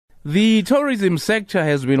The tourism sector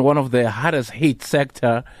has been one of the hardest hit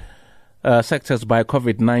sectors by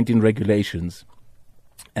COVID-19 regulations.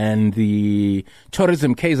 And the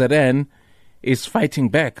tourism KZN is fighting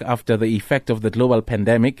back after the effect of the global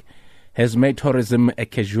pandemic has made tourism a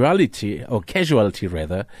casualty.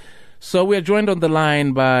 So we are joined on the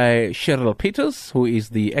line by Cheryl Peters, who is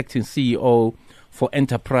the acting CEO for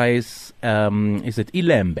Enterprise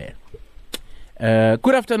ILembe.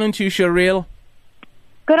 Good afternoon to you, Cheryl.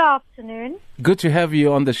 Good afternoon. Good to have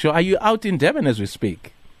you on the show. Are you out in Devon as we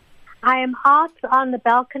speak? I am out on the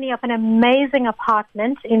balcony of an amazing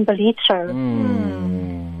apartment in Ballito,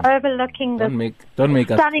 overlooking the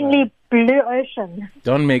stunningly blue ocean.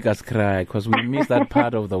 Don't make us cry, because we miss that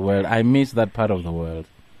part of the world. I miss that part of the world.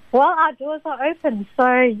 Well, our doors are open,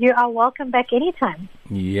 so you are welcome back anytime.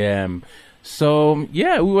 Yeah. So,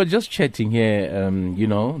 we were just chatting here,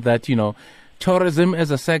 that, tourism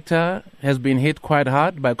as a sector has been hit quite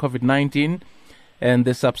hard by COVID-19 and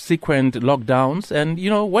the subsequent lockdowns. And,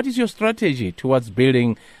 what is your strategy towards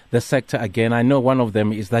building the sector again? I know one of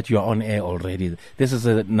them is that you're on air already. This is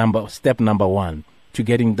step number one to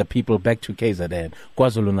getting the people back to KZN,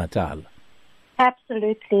 KwaZulu-Natal.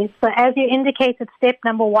 Absolutely. So as you indicated, step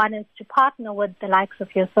number one is to partner with the likes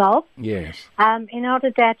of yourself. Yes. In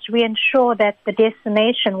order that we ensure that the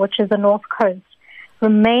destination, which is the North Coast,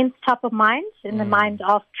 remains top of mind in the mind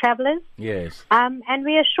of travelers. Yes. And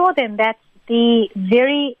we assure them that the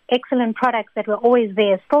very excellent products that were always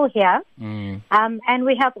there are still here. And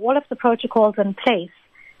we have all of the protocols in place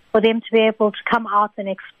for them to be able to come out and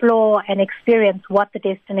explore and experience what the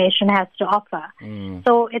destination has to offer.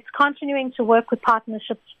 So it's continuing to work with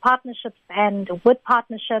partnerships and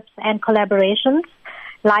collaborations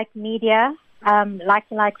like media, like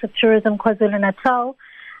the likes of Tourism KwaZulu-Natal,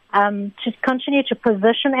 to continue to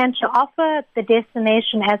position and to offer the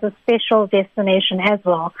destination as a special destination as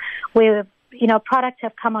well, where, products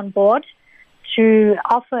have come on board to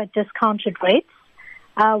offer discounted rates,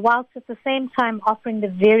 whilst at the same time offering the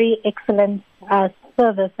very excellent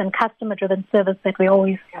service and customer-driven service that we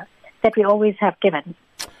always have given.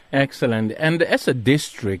 Excellent. And as a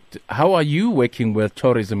district, how are you working with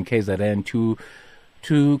Tourism KZN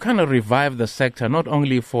to kind of revive the sector, not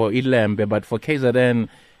only for ILembe, but for KZN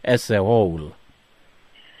as a whole?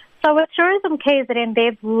 So with Tourism KZN,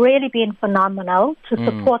 they've really been phenomenal to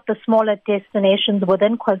support the smaller destinations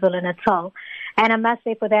within KwaZulu-Natal. And I must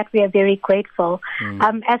say for that, we are very grateful.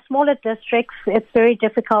 As smaller districts, it's very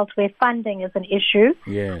difficult where funding is an issue.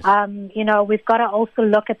 Yes. We've got to also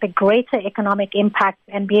look at the greater economic impact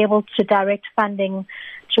and be able to direct funding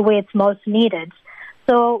to where it's most needed.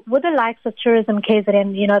 So with the likes of Tourism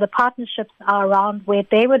KZN, the partnerships are around where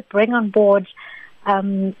they would bring on board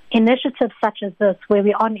initiatives such as this, where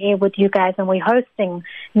we're on air with you guys and we're hosting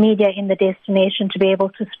media in the destination to be able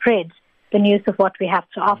to spread the news of what we have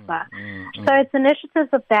to offer. So it's initiatives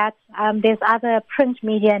of that. There's other print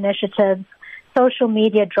media initiatives, social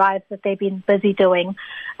media drives that they've been busy doing.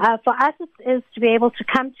 For us, it is to be able to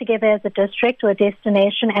come together as a district or a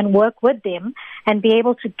destination and work with them and be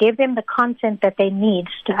able to give them the content that they need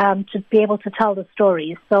to be able to tell the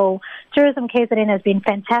stories. So Tourism KZN has been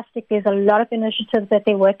fantastic. There's a lot of initiatives that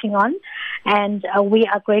they're working on, and we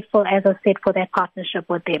are grateful, as I said, for that partnership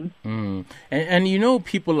with them. And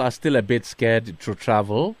people are still a bit scared to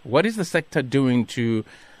travel. What is the sector doing to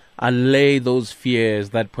allay those fears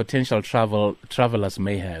that potential travelers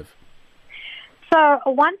may have? So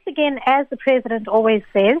once again, as the President always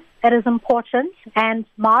says, it is important, and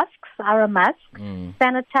masks are a must.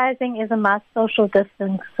 Sanitizing is a must. Social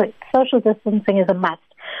distancing is a must.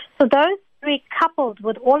 So those three, coupled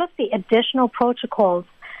with all of the additional protocols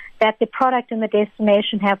that the product and the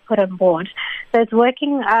destination have put on board. So it's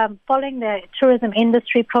working, following the tourism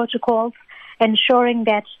industry protocols, ensuring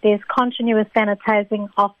that there's continuous sanitizing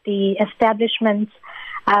of the establishment,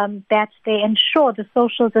 that they ensure the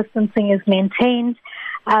social distancing is maintained,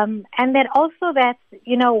 and that also that,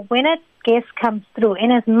 when a guest comes through,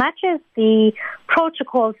 in as much as the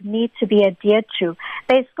protocols need to be adhered to,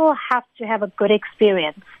 they still have to have a good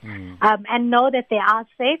experience and know that they are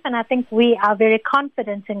safe. And I think we are very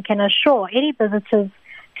confident and can assure any visitors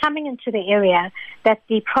coming into the area that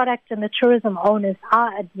the product and the tourism owners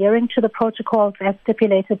are adhering to the protocols as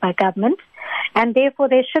stipulated by government, and therefore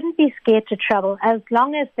they shouldn't be scared to travel. As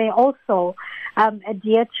long as they also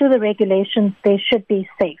adhere to the regulations, they should be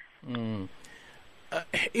safe.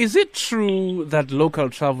 Is it true that local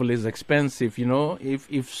travel is expensive?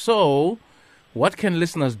 If so, what can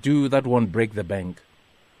listeners do that won't break the bank?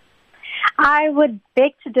 I would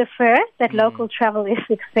beg to differ that local travel is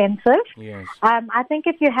expensive. Yes. I think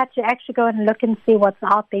if you had to actually go and look and see what's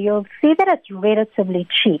out there, you'll see that it's relatively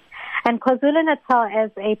cheap. And KwaZulu-Natal as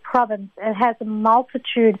a province, it has a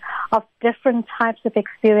multitude of different types of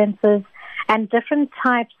experiences and different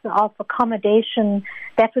types of accommodation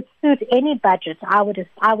that would suit any budget, I would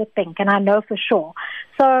think, and I know for sure.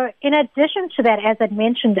 So in addition to that, as I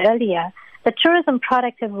mentioned earlier, the tourism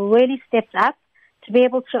product have really stepped up to be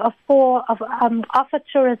able to offer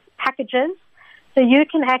tourist packages. So you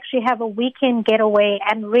can actually have a weekend getaway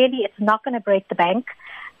and really it's not going to break the bank.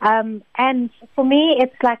 And for me,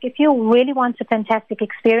 it's like if you really want a fantastic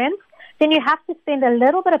experience, then you have to spend a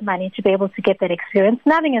little bit of money to be able to get that experience.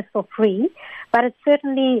 Nothing is for free, but it's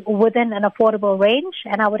certainly within an affordable range.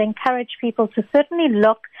 And I would encourage people to certainly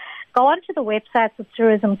go onto the websites of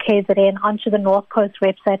Tourism KZN, onto the North Coast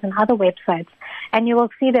website and other websites, and you will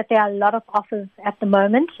see that there are a lot of offers at the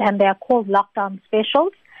moment, and they are called lockdown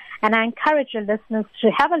specials. And I encourage your listeners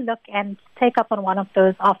to have a look and take up on one of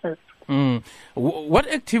those offers. What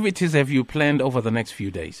activities have you planned over the next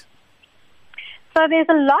few days? So there's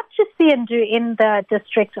a lot to see and do in the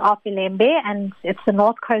district of ILembe, and it's the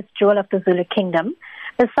North Coast jewel of the Zulu Kingdom.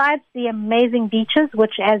 Besides the amazing beaches,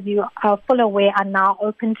 which, as you are fully aware, are now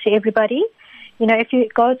open to everybody. You know, if you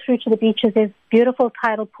go through to the beaches, there's beautiful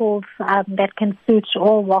tidal pools that can suit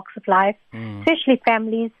all walks of life, especially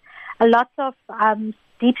families. A lot of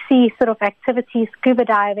deep sea sort of activities, scuba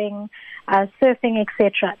diving, surfing,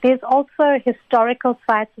 etc. There's also historical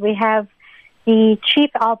sites. We have the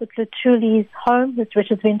Chief Albert Lutuli's home, which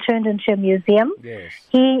has been turned into a museum. Yes.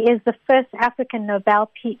 He is the first African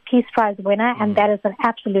Nobel Peace Prize winner, and that is an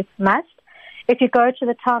absolute must. If you go to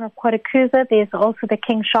the town of Quatakuza, there's also the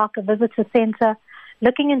King Shaka Visitor Center,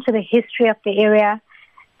 looking into the history of the area.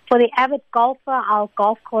 For the avid golfer, our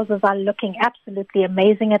golf courses are looking absolutely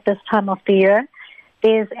amazing at this time of the year.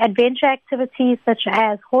 There's adventure activities such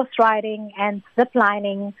as horse riding and zip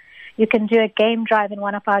lining. You can do a game drive in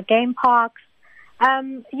one of our game parks.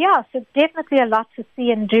 So definitely a lot to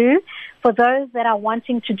see and do. For those that are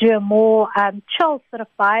wanting to do a more chill sort of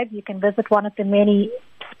vibe, you can visit one of the many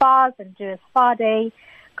spas and do a spa day.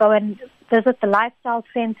 Go and visit the lifestyle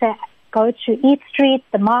center. Go to Eat Street,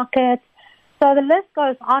 the market. So the list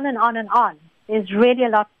goes on and on and on. There's really a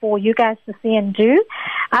lot for you guys to see and do.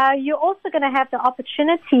 You're also going to have the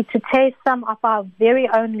opportunity to taste some of our very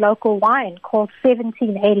own local wine called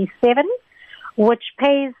 1787, which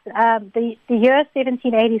pays, the year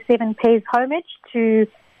 1787 pays homage to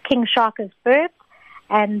King Shaka's birth.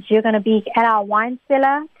 And you're going to be at our wine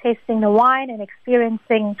cellar, tasting the wine and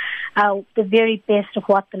experiencing the very best of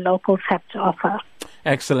what the locals have to offer.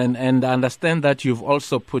 Excellent. And I understand that you've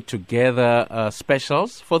also put together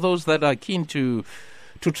specials for those that are keen to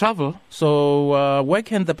travel. So where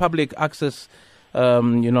can the public access,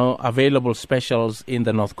 available specials in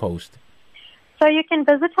the North Coast? So you can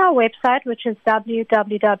visit our website, which is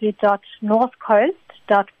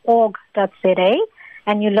www.northcoast.org.za,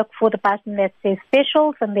 and you look for the button that says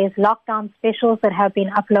specials, and there's lockdown specials that have been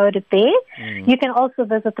uploaded there. You can also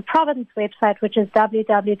visit the province website, which is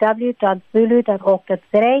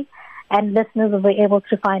www.zulu.org.za, and listeners will be able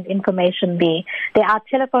to find information there. There are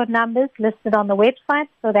telephone numbers listed on the website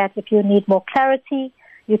so that if you need more clarity,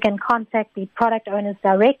 you can contact the product owners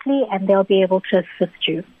directly and they'll be able to assist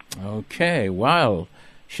you. Okay, wow.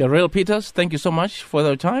 Cheryl Peters, thank you so much for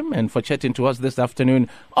your time and for chatting to us this afternoon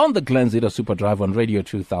on the Glen Zito Super Drive on Radio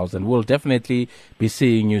 2000. We'll definitely be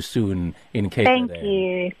seeing you soon in Cape Town. Thank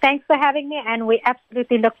you. Thanks for having me, and we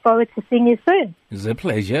absolutely look forward to seeing you soon. It's a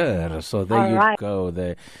pleasure. So there go.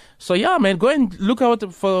 There. So yeah, man, go and look out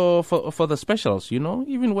for the specials.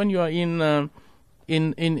 Even when you are in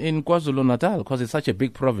KwaZulu-Natal, because it's such a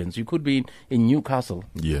big province. You could be in Newcastle.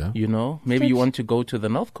 Yeah. Maybe you want to go to the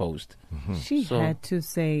North Coast. Mm-hmm. She had to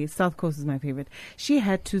say, South Coast is my favorite. She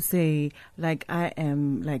had to say, like, I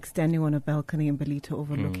am like standing on a balcony in Belito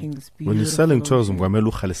overlooking this beautiful. When you're selling tourism, I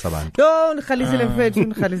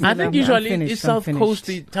think usually it's South Coast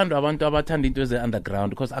ithanda abantu abathanda into ze underground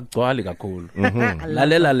because akugcwali kakhulu.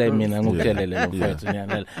 Lalela mina ngikutshelele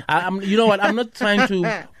mfowethu. You know what? I'm not trying to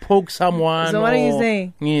poke someone. So what are you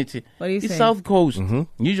saying? What are you saying? It's South Coast.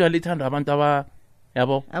 Usually ithanda abantu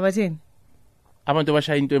abathini? Abantu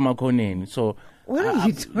abashaya into emakhoneni. So what are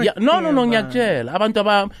you talking about? No, ngiyakutshela.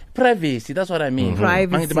 Abantu privacy, that's what I mean.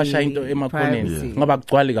 Privacy. Bashaya into emakhoneni. Ngoba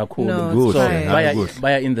kugcwali kakhulu. So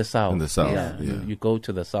baya in the south. In the south. Yeah. You go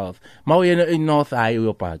to the south. Mawuye in north ayi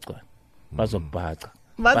uyobhaca. Bazokubhaca.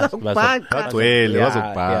 bagcwele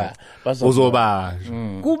bazokubhaka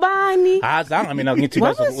uzobanjwa Kubani? Azange mina ngithi Why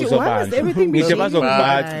must everything be ngithi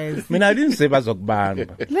bazokubamba. shady? Mina didn't say bazokubamba.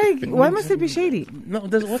 Like, why must it be shady? No,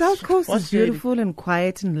 South Coast what's is beautiful and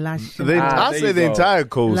quiet and lush. I there say you the go. entire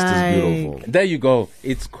coast Like- is beautiful. There you go.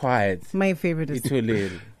 It's quiet. My favorite is It's too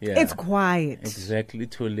little. Yeah. it's quiet. Exactly,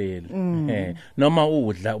 too little. Noma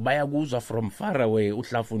udla bayakuzwa from far away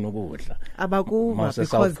uhlafuna ukudla. Abakuva Mase because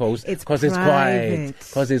South Coast it's because it's quiet.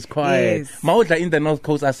 Because it's quiet. Yes. Mawudla in the North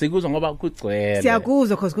Coast asikuzwa ngoba kugcwele.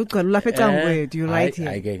 Siyakuzwa because kugcwele ulapha eCangweni, you right here.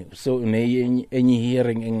 Okay. So enye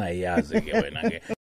hearing engayazi ke wena ke.